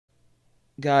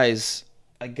Guys,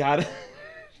 I gotta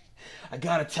I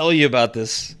gotta tell you about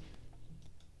this.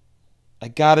 I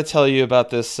gotta tell you about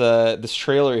this this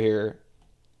trailer here.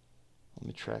 Let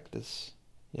me track this.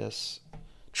 Yes.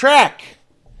 Track!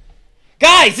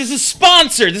 Guys, this is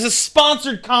sponsored! This is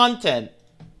sponsored content.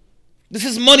 This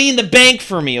is money in the bank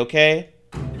for me, okay?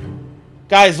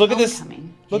 Guys, look at this.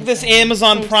 Look at this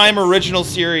Amazon Prime original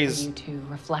series. For you to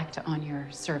reflect on your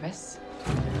service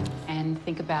and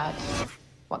think about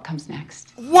what comes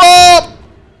next. Whoa!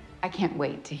 I can't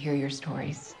wait to hear your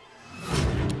stories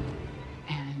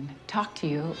and talk to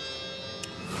you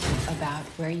about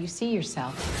where you see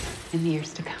yourself in the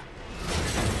years to come.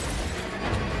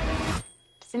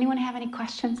 Does anyone have any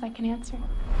questions I can answer?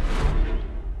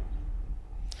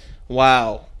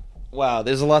 Wow. Wow,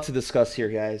 there's a lot to discuss here,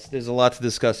 guys. There's a lot to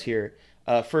discuss here.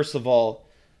 First of all,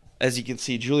 as you can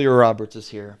see, Julia Roberts is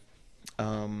here.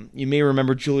 You may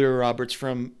remember Julia Roberts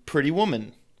from Pretty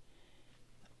Woman.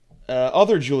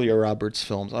 Other Julia Roberts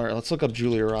films. All right, let's look up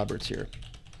Julia Roberts here.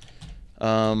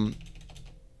 All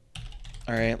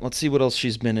right, let's see what else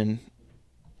she's been in.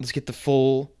 Let's get the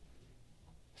full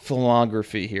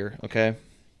filmography here, okay?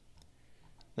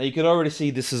 Now, you could already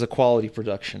see this is a quality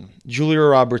production. Julia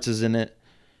Roberts is in it.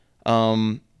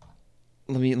 Let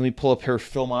me pull up her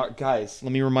film. Guys,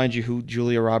 let me remind you who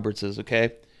Julia Roberts is,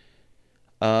 okay?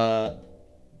 You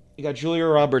got Julia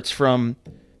Roberts from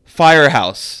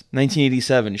Firehouse,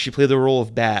 1987. She played the role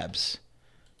of Babs.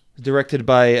 Directed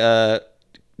by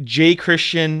J.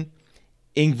 Christian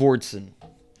Ingvordsen.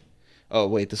 Oh,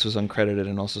 wait, this was uncredited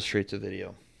and also straight to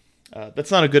video.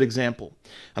 That's not a good example.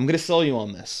 I'm going to sell you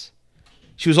on this.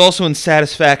 She was also in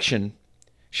Satisfaction.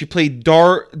 She played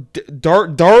Daryl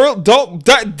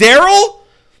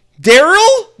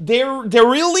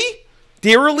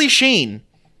Shane.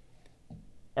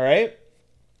 All right.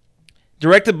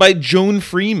 Directed by Joan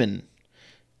Freeman.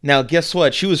 Now, guess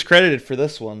what? She was credited for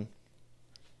this one.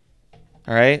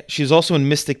 All right. She's also in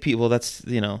Mystic People. That's,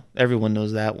 you know, everyone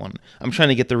knows that one. I'm trying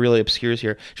to get the really obscures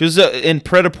here. She was in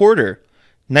Predator,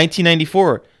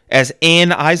 1994, as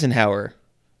Anne Eisenhower.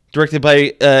 Directed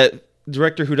by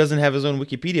director who doesn't have his own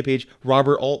Wikipedia page,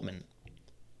 Robert Altman.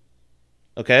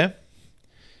 Okay?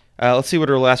 Let's see what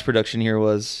her last production here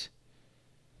was.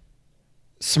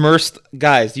 Smurfs.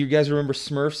 Guys, do you guys remember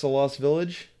Smurfs: The Lost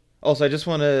Village? Also, I just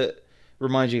want to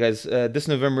remind you guys, this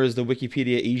November is the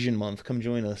Wikipedia Asian month. Come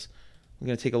join us. I'm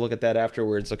going to take a look at that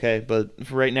afterwards, okay? But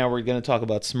for right now, we're going to talk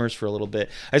about Smurfs for a little bit.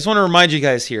 I just want to remind you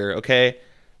guys here, okay?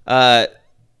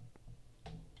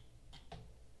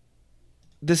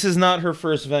 This is not her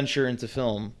first venture into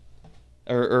film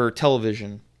or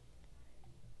television.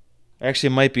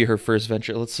 Actually, it might be her first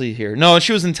venture. Let's see here. No,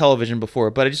 she was in television before,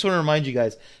 but I just want to remind you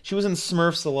guys, she was in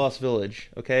Smurfs: The Lost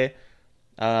Village, okay?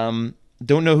 Don't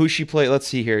know who she played. Let's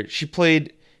see here. She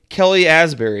played Kelly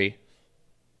Asbury.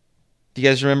 Do you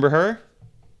guys remember her?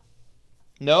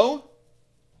 No?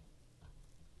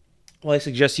 Well, I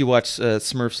suggest you watch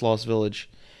Smurfs: Lost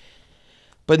Village.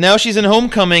 But now she's in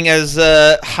Homecoming as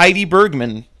Heidi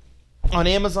Bergman on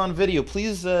Amazon Video.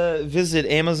 Please visit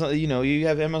Amazon. You know, you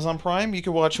have Amazon Prime. You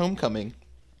can watch Homecoming.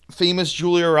 Famous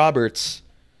Julia Roberts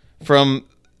from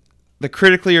the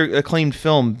critically acclaimed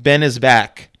film Ben is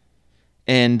Back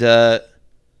and The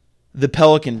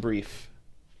Pelican Brief.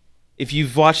 If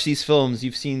you've watched these films,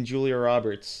 you've seen Julia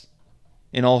Roberts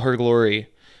in all her glory.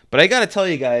 But I got to tell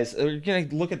you guys, we're going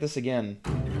to look at this again.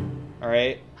 All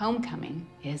right. Homecoming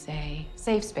is a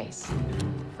safe space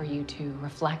for you to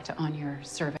reflect on your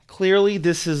service. Clearly,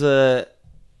 this is a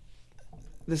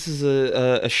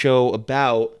show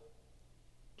about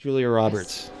Julia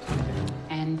Roberts.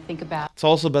 And think about It's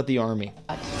also about the army.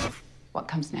 what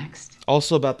comes next.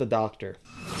 Also about the doctor.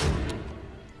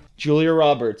 Julia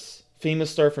Roberts, famous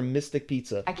star from Mystic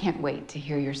Pizza. I can't wait to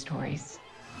hear your stories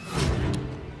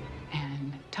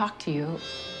and talk to you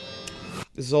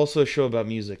This is also a show about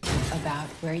music. about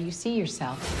where you see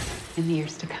yourself in the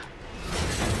years to come.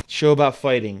 Show about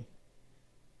fighting.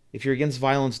 If you're against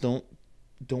violence, don't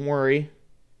worry.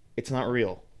 It's not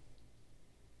real.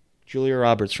 Julia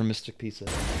Roberts from Mystic Pizza.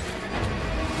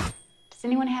 Does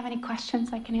anyone have any questions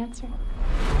I can answer?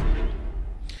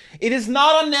 It is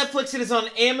not on Netflix. It is on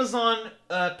Amazon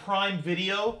Prime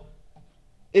Video.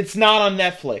 It's not on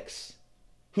Netflix.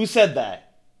 Who said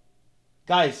that?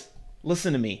 Guys,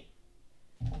 listen to me.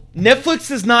 Netflix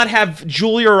does not have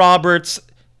Julia Roberts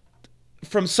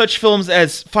from such films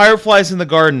as Fireflies in the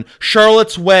Garden,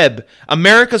 Charlotte's Web,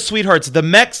 America's Sweethearts, The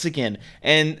Mexican,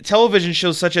 and television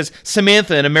shows such as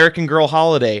Samantha and American Girl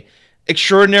Holiday,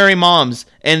 Extraordinary Moms,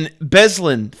 and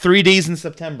Beslin, 3 Days in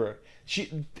September.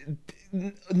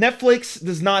 Netflix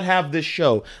does not have this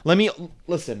show.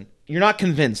 Listen, You're not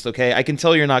convinced, okay? I can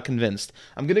tell you're not convinced.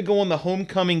 I'm going to go on the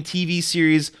Homecoming TV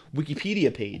series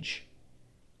Wikipedia page.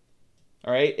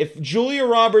 All right? If Julia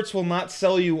Roberts will not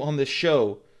sell you on this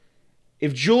show,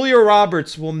 if Julia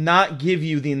Roberts will not give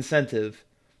you the incentive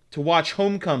to watch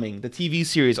Homecoming, the TV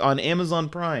series on Amazon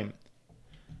Prime,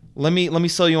 let me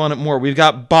sell you on it more. We've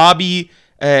got Bobby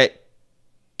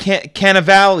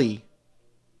Cannavale,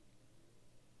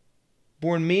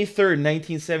 born May 3rd,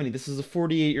 1970. This is a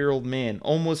 48-year-old man,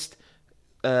 almost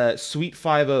sweet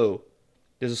 50.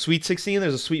 There's a sweet 16,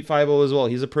 there's a sweet 50 as well.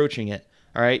 He's approaching it.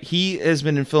 All right. He has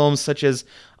been in films such as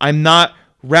I'm Not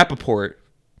Rappaport,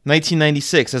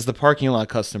 1996, as the parking lot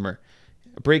customer.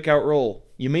 A breakout role.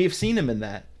 You may have seen him in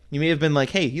that. You may have been like,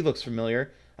 hey, he looks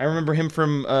familiar. I remember him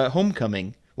from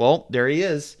Homecoming. Well, there he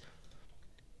is.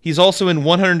 He's also in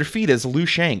 100 Feet as Lou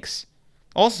Shanks.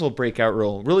 Also a breakout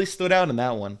role. Really stood out in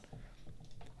that one.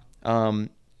 And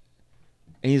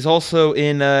he's also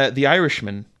in The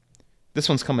Irishman. This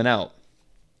one's coming out.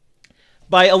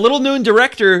 By a little-known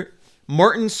director,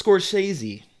 Martin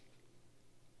Scorsese.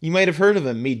 You might have heard of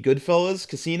him. Made Goodfellas,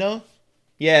 Casino.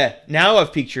 Yeah, now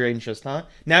I've piqued your interest, huh?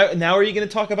 Now are you going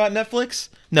to talk about Netflix?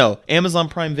 No, Amazon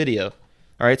Prime Video.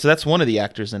 All right, so that's one of the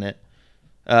actors in it.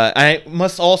 I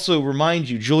must also remind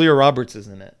you, Julia Roberts is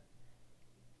in it.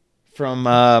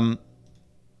 From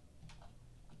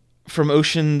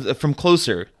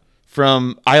Closer,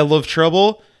 from I Love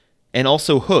Trouble, and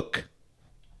also Hook.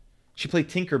 She played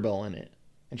Tinkerbell in it,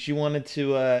 and she wanted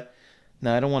to.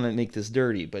 Now I don't want to make this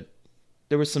dirty, but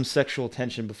there was some sexual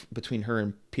tension between her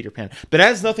and Peter Pan. But it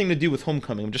has nothing to do with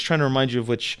Homecoming. I'm just trying to remind you of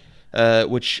which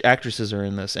actresses are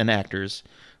in this and actors.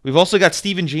 We've also got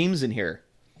Stephen James in here.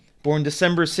 Born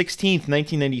December 16th,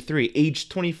 1993, aged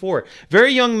 24.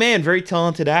 Very young man, very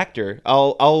talented actor.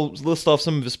 I'll list off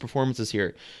some of his performances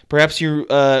here. Perhaps you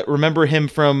remember him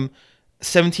from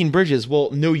 17 Bridges.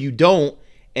 Well, no, you don't.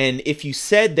 And if you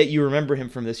said that you remember him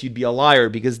from this, you'd be a liar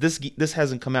because this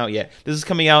hasn't come out yet. This is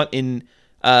coming out in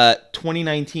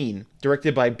 2019,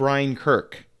 directed by Brian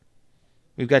Kirk.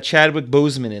 We've got Chadwick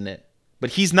Boseman in it.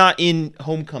 But he's not in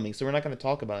Homecoming, so we're not going to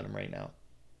talk about him right now.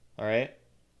 All right?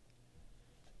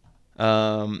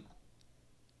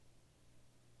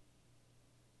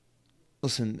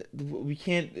 Listen, we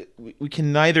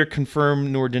can neither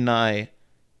confirm nor deny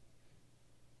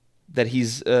that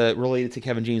he's related to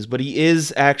Kevin James, but he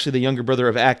is actually the younger brother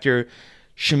of actor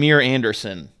Shamir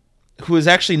Anderson, who is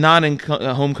actually not in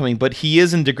Homecoming, but he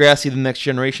is in Degrassi: The Next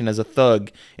Generation as a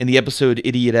thug in the episode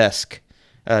Idiot-esque,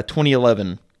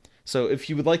 2011. So if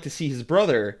you would like to see his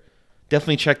brother,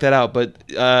 definitely check that out. But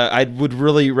I would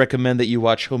really recommend that you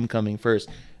watch Homecoming first.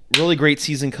 Really great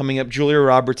season coming up. Julia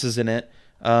Roberts is in it.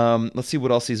 Let's see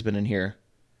what else he's been in here.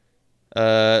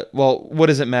 Well, what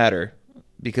does it matter?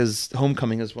 Because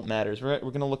Homecoming is what matters. We're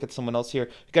going to look at someone else here.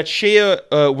 We got Shea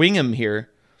Wingham here.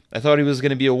 I thought he was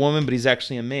going to be a woman, but he's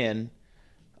actually a man.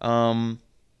 Oh,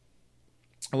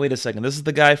 wait a second. This is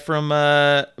the guy from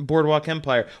Boardwalk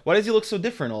Empire. Why does he look so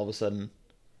different all of a sudden?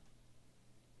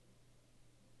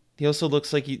 He also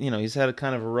looks like he's had a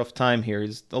kind of a rough time here.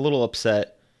 He's a little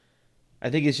upset. I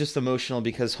think he's just emotional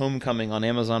because Homecoming on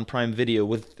Amazon Prime Video,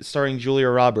 with starring Julia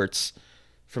Roberts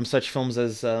from such films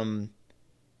as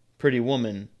Pretty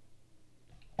Woman,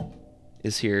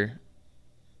 is here.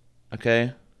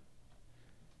 Okay?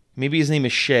 Maybe his name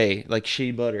is Shea, like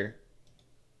Shea Butter.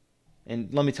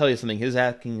 And let me tell you something, his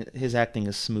acting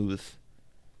is smooth.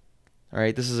 All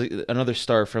right, this is another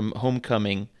star from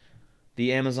Homecoming,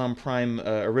 the Amazon Prime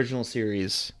original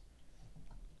series.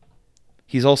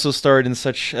 He's also starred in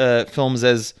such films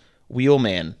as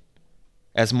Wheelman,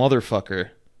 as Motherfucker.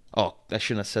 Oh, I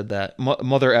shouldn't have said that.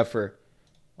 Mother effer.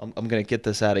 I'm gonna get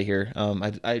this out of here.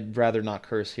 I'd rather not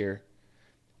curse here.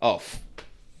 Oh.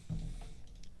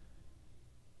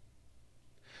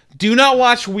 Do not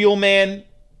watch Wheelman.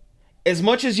 As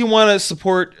much as you want to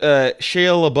support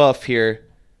Shia LaBeouf here,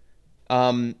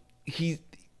 he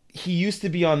used to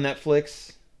be on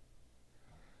Netflix,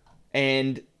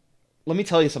 and let me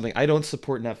tell you something. I don't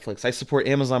support Netflix. I support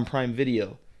Amazon Prime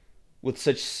Video with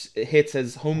such hits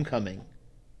as Homecoming.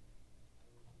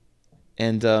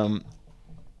 And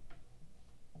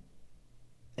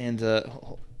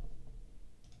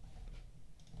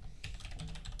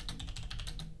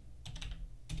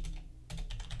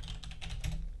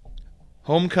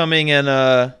Homecoming and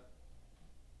The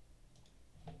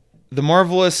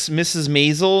Marvelous Mrs.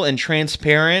 Maisel and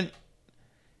Transparent,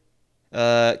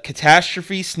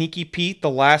 Catastrophe, Sneaky Pete, The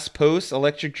Last Post,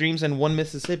 Electric Dreams, and One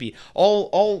Mississippi.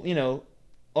 All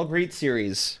great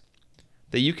series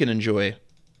that you can enjoy.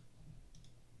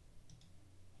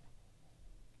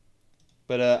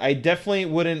 But I definitely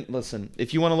wouldn't listen.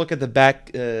 If you want to look at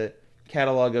the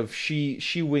catalog of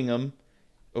She Wingham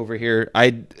over here. I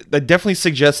definitely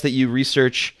suggest that you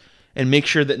research and make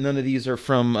sure that none of these are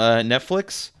from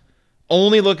Netflix.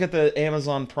 Only look at the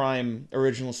Amazon Prime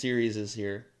original series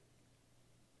here.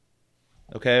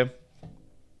 Okay.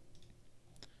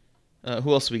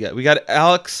 Who else we got? We got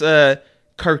Alex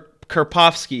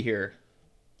Karpovsky here.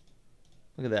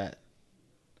 Look at that.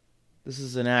 This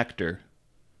is an actor.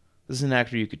 This is an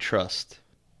actor you could trust.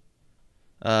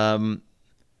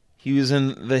 He was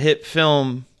in the hit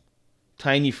film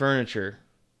Tiny Furniture,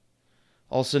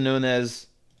 also known as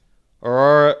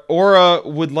Aura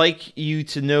would like you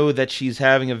to know that she's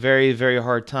having a very, very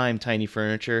hard time, Tiny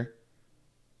Furniture.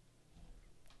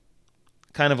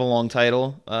 Kind of a long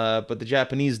title, but the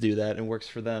Japanese do that and it works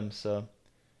for them. So,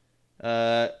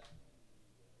 it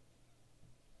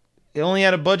only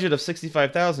had a budget of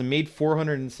 $65,000, made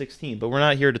 $416. But we're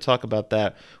not here to talk about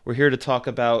that. We're here to talk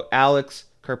about Alex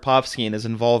Karpovsky and his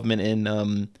involvement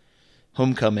in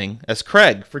Homecoming as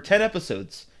Craig for 10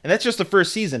 episodes, and that's just the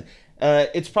first season.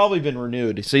 It's probably been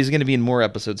renewed, so he's going to be in more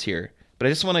episodes here. But I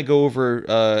just want to go over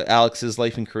Alex's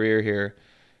life and career here.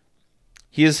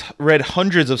 He has read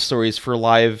hundreds of stories for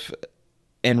live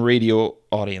and radio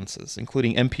audiences,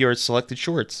 including NPR's Selected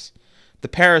Shorts, the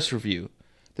Paris Review,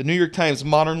 the New York Times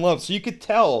Modern Love. So you could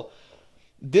tell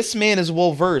this man is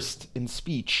well-versed in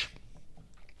speech.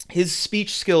 His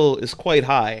speech skill is quite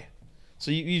high. So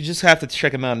you just have to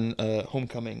check him out in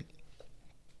Homecoming.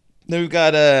 Then we've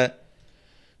got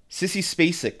Sissy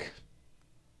Spacek.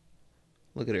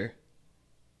 Look at her.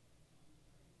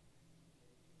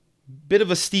 Bit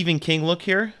of a Stephen King look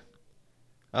here.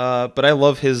 But I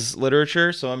love his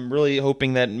literature, so I'm really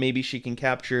hoping that maybe she can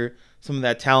capture some of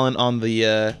that talent on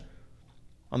the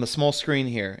small screen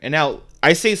here. And now,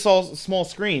 I say small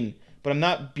screen, but I'm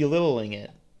not belittling it.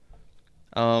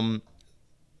 I'm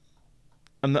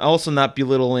also not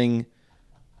belittling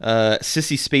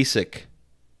Sissy Spacek,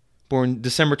 born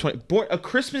December 20, a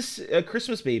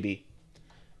Christmas baby.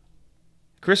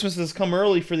 Christmas has come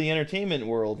early for the entertainment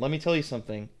world. Let me tell you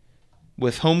something.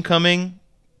 With Homecoming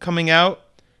coming out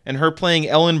and her playing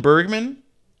Ellen Bergman,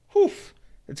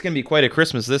 it's gonna be quite a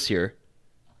Christmas this year.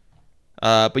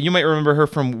 But you might remember her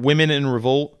from Women in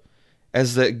Revolt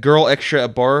as the girl extra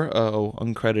at bar. Oh,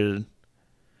 uncredited.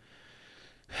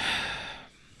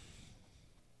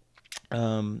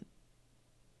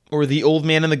 Or The Old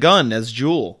Man and the Gun as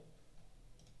Jewel.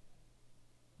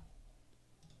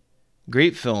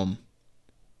 Great film.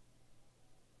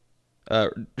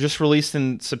 Just released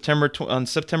in September 28th,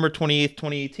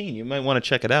 2018. You might want to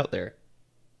check it out there.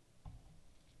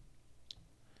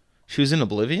 She was in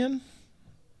Oblivion?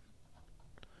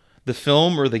 The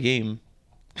film or the game?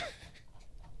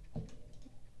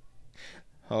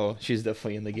 Oh, she's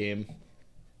definitely in the game.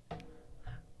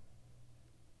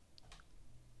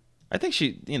 I think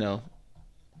she, if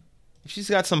she's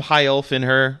got some high elf in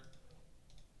her,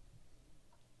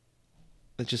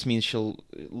 that just means she'll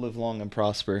live long and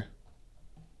prosper.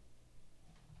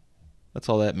 That's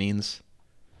all that means.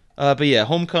 But yeah,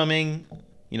 Homecoming,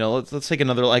 let's take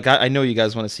another, I know you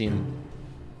guys want to see him.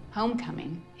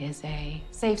 Homecoming is a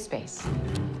safe space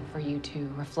for you to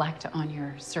reflect on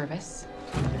your service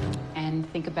and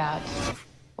think about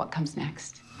what comes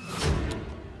next.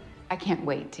 I can't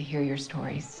wait to hear your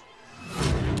stories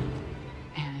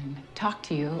and talk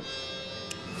to you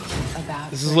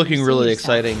about. This is looking really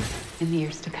exciting in the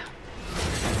years to come.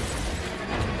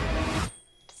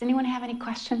 Does anyone have any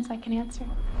questions I can answer?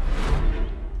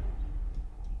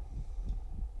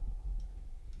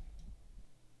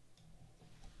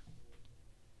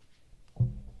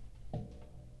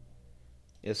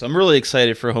 Yeah, so I'm really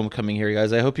excited for Homecoming here,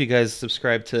 guys. I hope you guys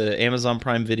subscribe to Amazon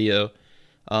Prime Video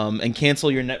and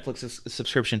cancel your Netflix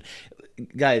subscription.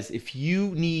 Guys, if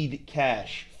you need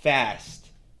cash fast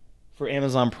for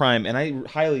Amazon Prime, and I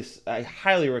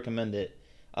highly recommend it,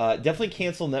 definitely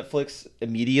cancel Netflix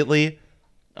immediately.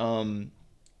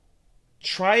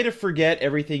 Try to forget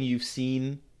everything you've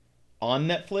seen on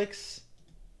Netflix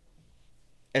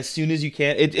as soon as you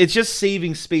can. It's just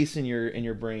saving space in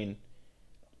your brain.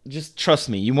 Just trust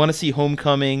me. You want to see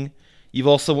Homecoming. You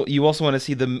also want to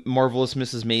see the Marvelous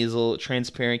Mrs. Maisel,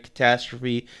 Transparent,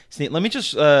 Catastrophe. Let me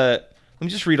just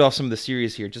read off some of the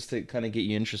series here, just to kind of get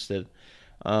you interested.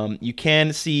 You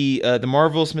can see the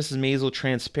Marvelous Mrs. Maisel,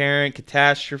 Transparent,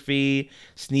 Catastrophe,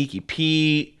 Sneaky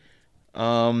Pete,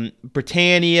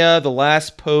 Britannia, The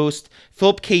Last Post,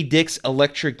 Philip K. Dick's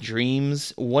Electric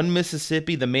Dreams, One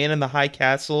Mississippi, The Man in the High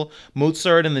Castle,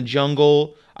 Mozart in the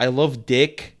Jungle, I Love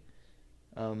Dick.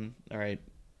 All right.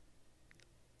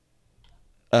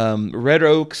 Red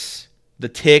Oaks, The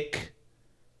Tick,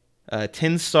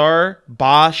 Tin Star,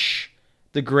 Bosch,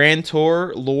 The Grand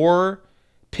Tour, Lore,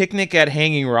 Picnic at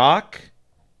Hanging Rock,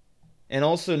 and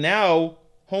also now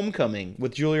Homecoming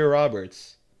with Julia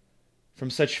Roberts from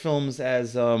such films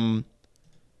as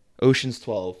Ocean's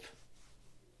 12.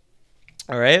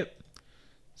 All right.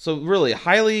 So really,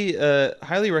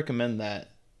 highly recommend that.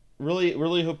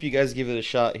 Really hope you guys give it a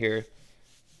shot here.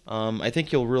 I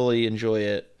think you'll really enjoy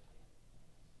it.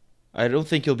 I don't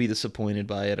think you'll be disappointed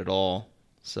by it at all.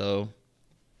 So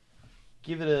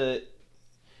give it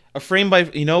a frame by.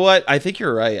 You know what? I think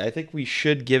you're right. I think we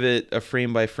should give it a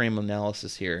frame by frame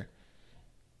analysis here.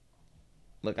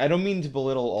 Look, I don't mean to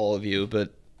belittle all of you,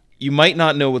 but you might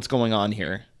not know what's going on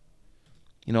here.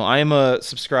 You know, I am a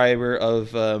subscriber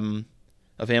of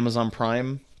Amazon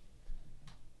Prime.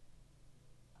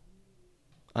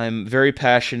 I'm very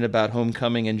passionate about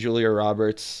Homecoming and Julia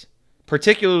Roberts,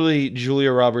 particularly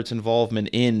Julia Roberts' involvement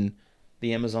in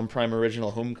the Amazon Prime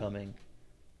original Homecoming.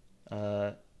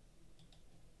 So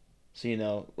you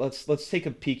know, let's take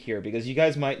a peek here because you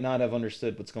guys might not have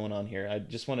understood what's going on here. I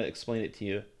just want to explain it to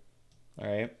you. All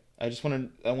right, I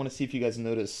want to see if you guys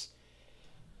notice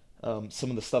some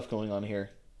of the stuff going on here.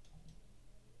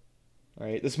 All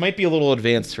right, this might be a little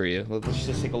advanced for you. Let's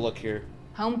just take a look here.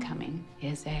 Homecoming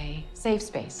is a safe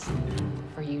space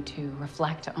for you to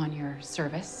reflect on your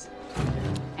service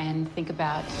and think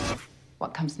about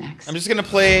what comes next. I'm just gonna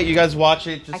play it. You guys watch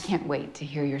it. I can't wait to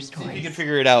hear your stories. See if you can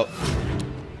figure it out.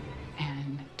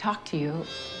 And talk to you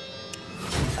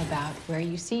about where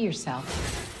you see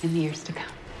yourself in the years to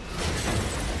come.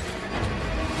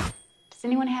 Does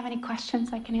anyone have any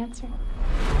questions I can answer?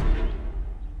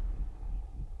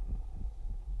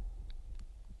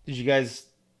 Did you guys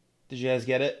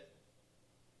get it?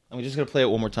 I'm just gonna play it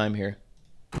one more time here.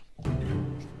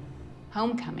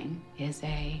 Homecoming is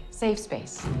a safe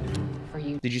space for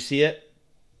you. Did you see it?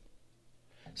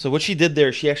 So what she did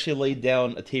there, she actually laid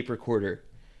down a tape recorder.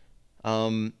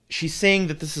 She's saying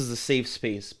that this is a safe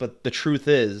space, but the truth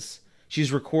is,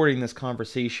 she's recording this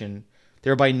conversation,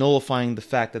 thereby nullifying the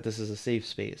fact that this is a safe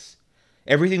space.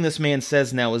 Everything this man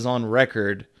says now is on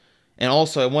record. And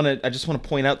also, I just want to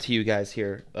point out to you guys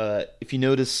here, if you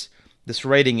notice this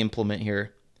writing implement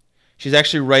here, she's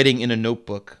actually writing in a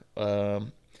notebook.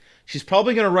 She's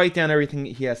probably going to write down everything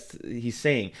he's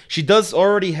saying. She does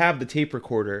already have the tape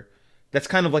recorder. That's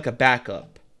kind of like a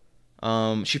backup.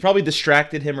 She probably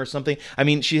distracted him or something. I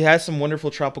mean, she has some wonderful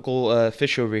tropical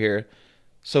fish over here.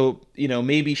 So, you know,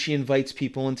 maybe she invites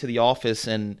people into the office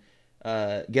and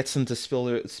gets them to spill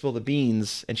the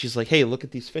beans, and she's like, "Hey, look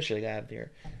at these fish I have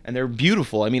here, and they're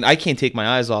beautiful." I mean, I can't take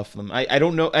my eyes off them. I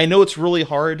don't know. I know it's really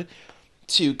hard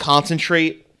to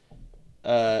concentrate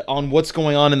on what's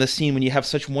going on in the scene when you have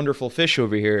such wonderful fish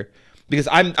over here, because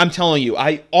I'm telling you,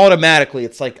 I automatically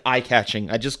it's like eye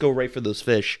catching. I just go right for those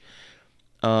fish.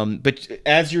 But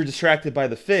as you're distracted by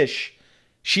the fish,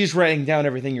 she's writing down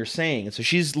everything you're saying, and so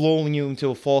she's lulling you into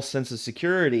a false sense of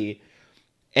security.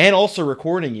 And also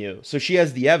recording you. So she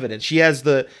has the evidence. She has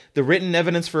the written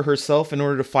evidence for herself in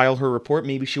order to file her report.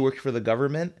 Maybe she worked for the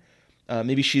government.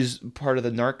 Maybe she's part of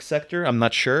the narc sector. I'm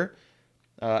not sure.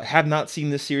 Have not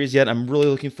seen this series yet. I'm really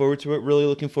looking forward to it. Really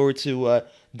looking forward to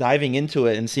diving into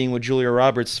it and seeing what Julia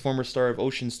Roberts, former star of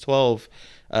Ocean's 12,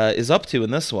 is up to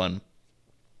in this one.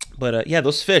 But yeah,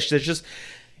 those fish,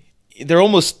 they're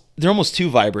almost too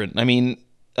vibrant. I mean,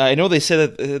 I know they say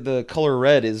that the color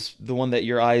red is the one that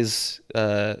your eyes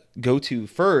go to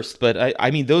first, but I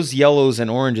mean, those yellows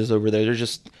and oranges over there, they're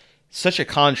just such a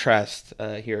contrast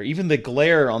here. Even the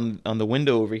glare on the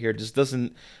window over here just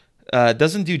doesn't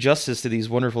do justice to these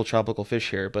wonderful tropical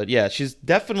fish here. But yeah, she's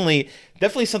definitely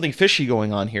something fishy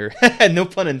going on here. No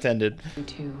pun intended.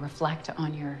 To reflect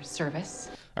on your service.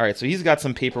 All right, so he's got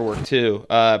some paperwork too.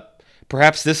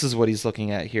 Perhaps this is what he's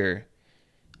looking at here.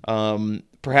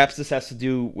 Perhaps this has to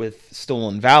do with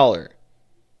stolen valor,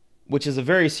 which is a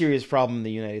very serious problem in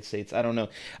the United States. I don't know.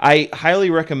 I highly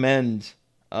recommend,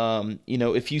 you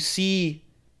know, if you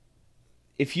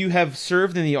have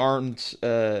served in the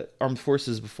armed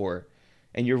forces before,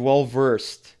 and you're well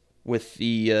versed with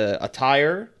the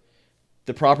attire,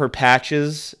 the proper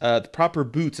patches, the proper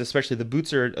boots, especially the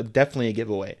boots are definitely a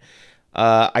giveaway.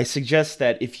 I suggest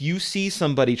that if you see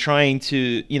somebody trying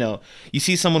to, you know, you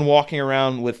see someone walking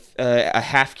around with a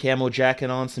half camo jacket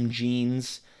on, some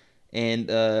jeans, and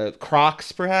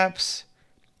Crocs perhaps,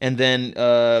 and then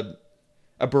a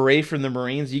beret from the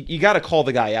Marines, you got to call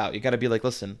the guy out. You got to be like,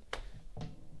 listen,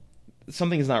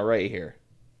 something's not right here.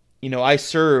 You know, I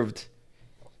served,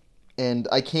 and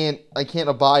I can't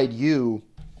abide you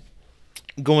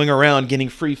going around getting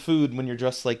free food when you're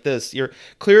dressed like this. You're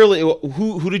clearly,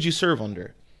 who did you serve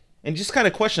under? and just kind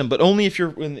of question them, but only if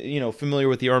you're, familiar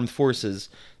with the armed forces.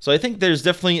 So I think there's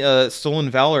definitely a stolen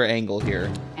valor angle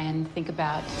here. And think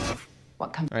about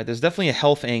what comes. All right, there's definitely a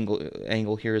health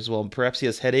angle here as well. Perhaps he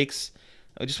has headaches.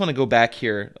 I just want to go back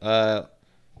here. All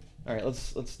right,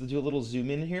 let's do a little zoom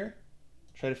in here.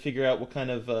 Try to figure out what kind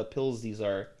of pills these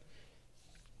are.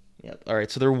 Yep. All right,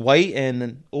 so they're white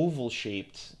and oval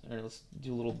shaped. All right, let's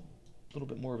do a little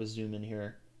bit more of a zoom in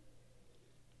here.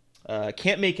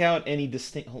 Can't make out any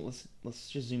distinct. Let's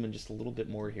just zoom in just a little bit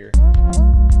more here.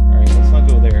 All right, let's not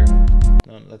go there.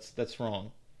 No, that's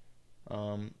wrong.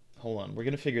 Hold on, we're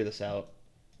gonna figure this out.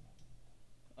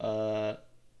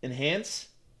 Enhance.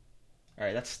 All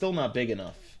right, that's still not big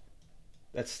enough.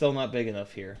 That's still not big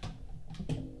enough here.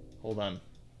 Hold on.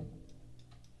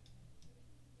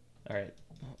 All right,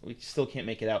 we still can't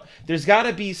make it out. There's got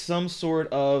to be some sort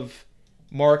of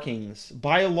markings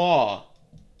by law.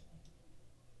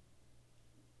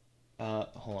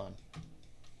 Hold on.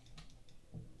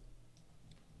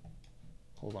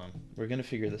 Hold on. We're going to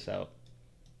figure this out.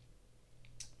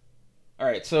 All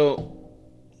right, so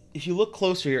if you look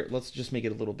closer here, let's just make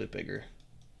it a little bit bigger.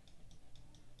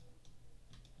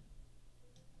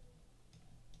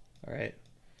 All right.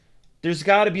 There's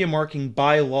got to be a marking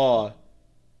by law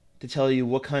to tell you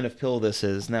what kind of pill this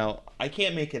is. Now, I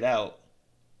can't make it out.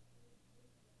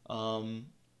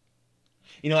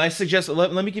 I suggest,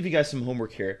 let me give you guys some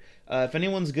homework here. If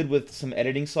anyone's good with some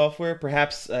editing software,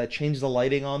 perhaps change the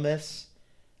lighting on this.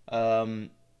 Use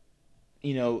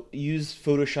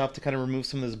Photoshop to kind of remove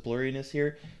some of this blurriness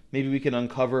here. Maybe we can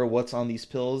uncover what's on these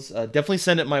pills. Definitely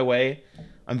send it my way.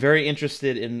 I'm very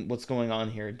interested in what's going on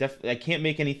here. I can't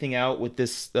make anything out with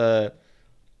this,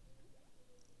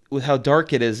 with how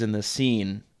dark it is in the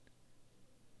scene.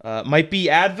 Might be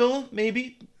Advil,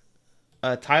 maybe?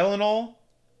 Tylenol?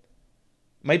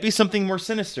 Might be something more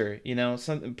sinister,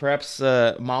 perhaps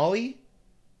Molly?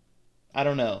 I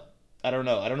don't know. I don't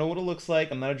know what it looks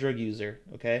like. I'm not a drug user,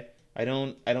 okay? I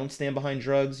don't stand behind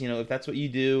drugs. If that's what you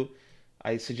do,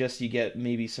 I suggest you get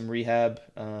maybe some rehab,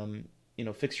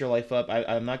 fix your life up.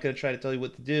 I'm not going to try to tell you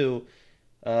what to do,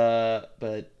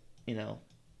 but,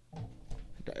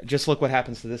 just look what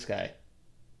happens to this guy,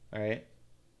 all right?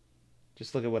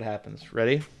 Just look at what happens.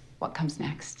 Ready? What comes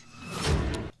next?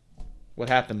 What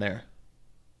happened there?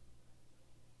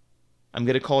 I'm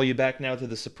going to call you back now to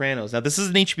The Sopranos. Now, this is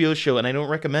an HBO show, and I don't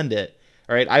recommend it.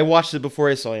 All right, I watched it before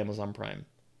I saw Amazon Prime.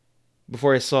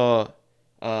 Before I saw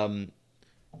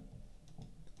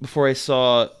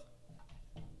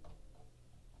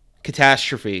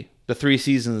Catastrophe, the 3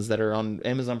 seasons that are on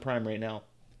Amazon Prime right now.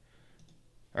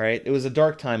 All right, it was a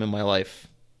dark time in my life.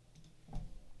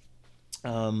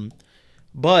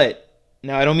 But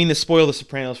now I don't mean to spoil The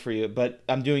Sopranos for you, but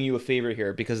I'm doing you a favor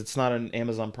here because it's not an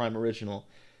Amazon Prime original.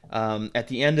 At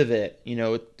the end of it,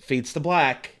 it fades to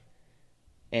black,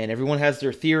 and everyone has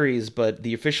their theories, but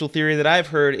the official theory that I've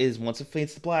heard is once it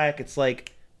fades to black, it's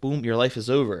like, boom, your life is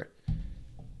over.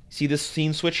 See this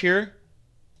scene switch here?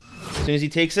 As soon as he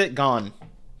takes it, gone.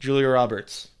 Julia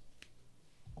Roberts.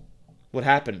 What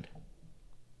happened?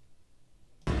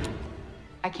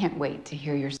 I can't wait to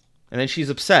hear your... And then she's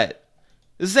upset.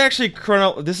 This is actually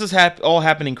all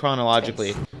happening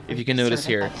chronologically, if you can notice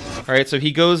here. All right, so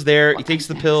he goes there, he takes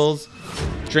the pills,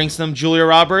 drinks them. Julia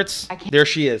Roberts, there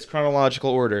she is,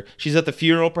 chronological order. She's at the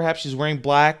funeral, perhaps she's wearing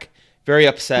black, very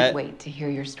upset. I can't wait to hear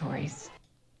your stories.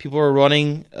 People are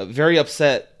running, very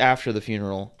upset after the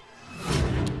funeral.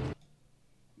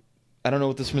 I don't know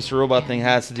what this Mr. Robot thing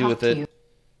has to do with it.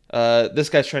 This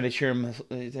guy's trying to cheer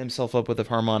himself up with a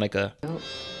harmonica.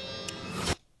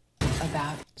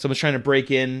 About someone's trying to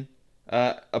break in.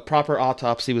 A proper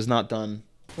autopsy was not done.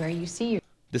 where you see your...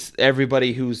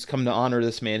 Everybody who's come to honor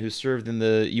this man who served in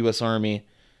the U.S. Army,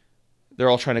 they're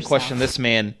all trying to question this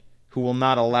man who will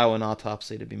not allow an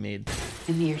autopsy to be made.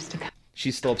 in the years to come.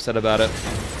 She's still upset about it.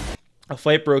 A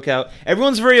fight broke out.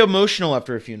 Everyone's very emotional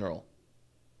after a funeral.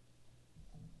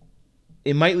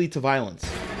 It might lead to violence.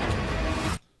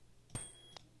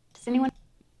 Does anyone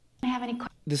have any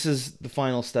This is the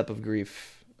final step of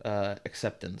grief,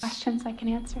 acceptance. questions I can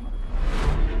answer?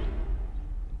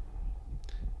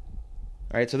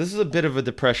 All right, so this is a bit of a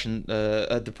depressing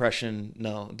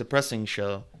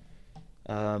show.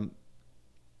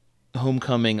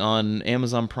 Homecoming on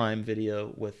Amazon Prime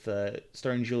Video with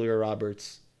starring Julia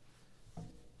Roberts.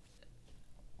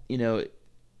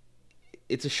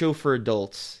 It's a show for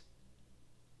adults.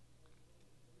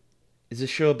 Is a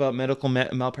show about medical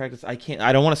malpractice? I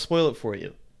don't want to spoil it for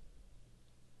you.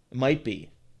 It might be.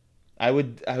 I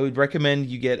would recommend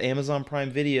you get Amazon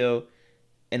Prime Video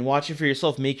and watch it for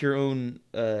yourself. Make your own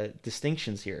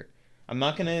distinctions here. I'm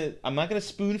not gonna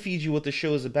spoon feed you what the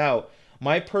show is about.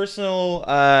 My personal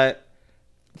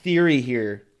theory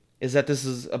here is that this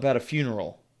is about a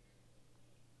funeral.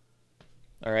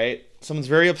 All right, someone's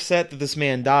very upset that this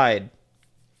man died.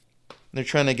 They're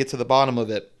trying to get to the bottom of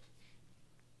it.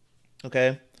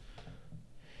 Okay,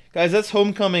 guys, that's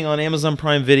Homecoming on Amazon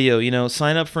Prime Video. You know,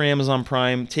 sign up for Amazon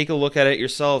Prime. Take a look at it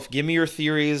yourself. Give me your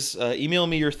theories. Email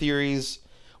me your theories.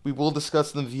 We will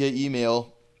discuss them via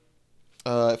email.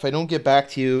 If I don't get back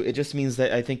to you, it just means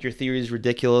that I think your theory is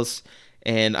ridiculous,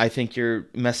 and I think you're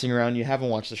messing around. You haven't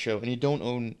watched the show, and you don't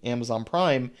own Amazon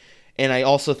Prime, and I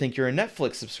also think you're a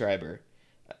Netflix subscriber.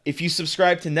 If you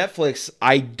subscribe to Netflix,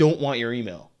 I don't want your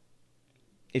email.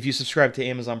 If you subscribe to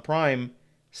Amazon Prime,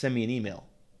 send me an email.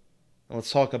 And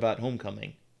let's talk about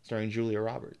Homecoming, starring Julia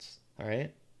Roberts. All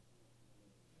right?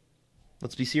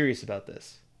 Let's be serious about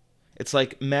this. It's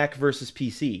like Mac versus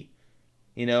PC.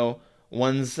 You know,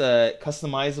 one's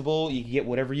customizable. You can get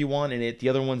whatever you want in it. The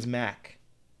other one's Mac.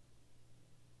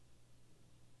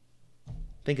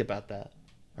 Think about that.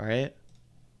 All right?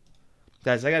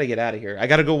 Guys, I got to get out of here. I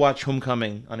got to go watch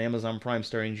Homecoming on Amazon Prime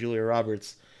starring Julia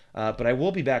Roberts. But I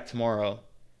will be back tomorrow.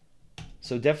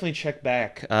 So definitely check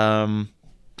back.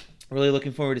 Really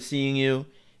looking forward to seeing you.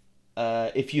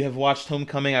 If you have watched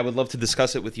Homecoming, I would love to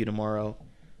discuss it with you tomorrow.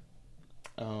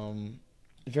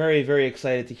 Very, very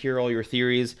excited to hear all your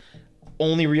theories.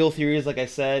 Only real theories, like I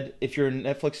said. If you're a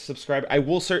Netflix subscriber, I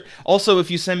will search. Also, if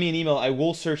you send me an email, I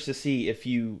will search to see if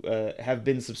you have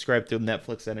been subscribed to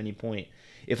Netflix at any point.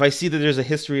 If I see that there's a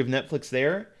history of Netflix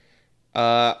there,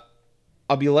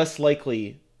 I'll be less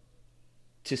likely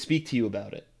to speak to you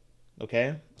about it.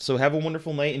 Okay? So have a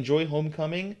wonderful night. Enjoy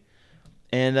Homecoming.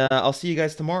 And I'll see you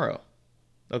guys tomorrow.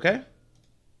 Okay?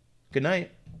 Good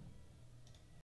night.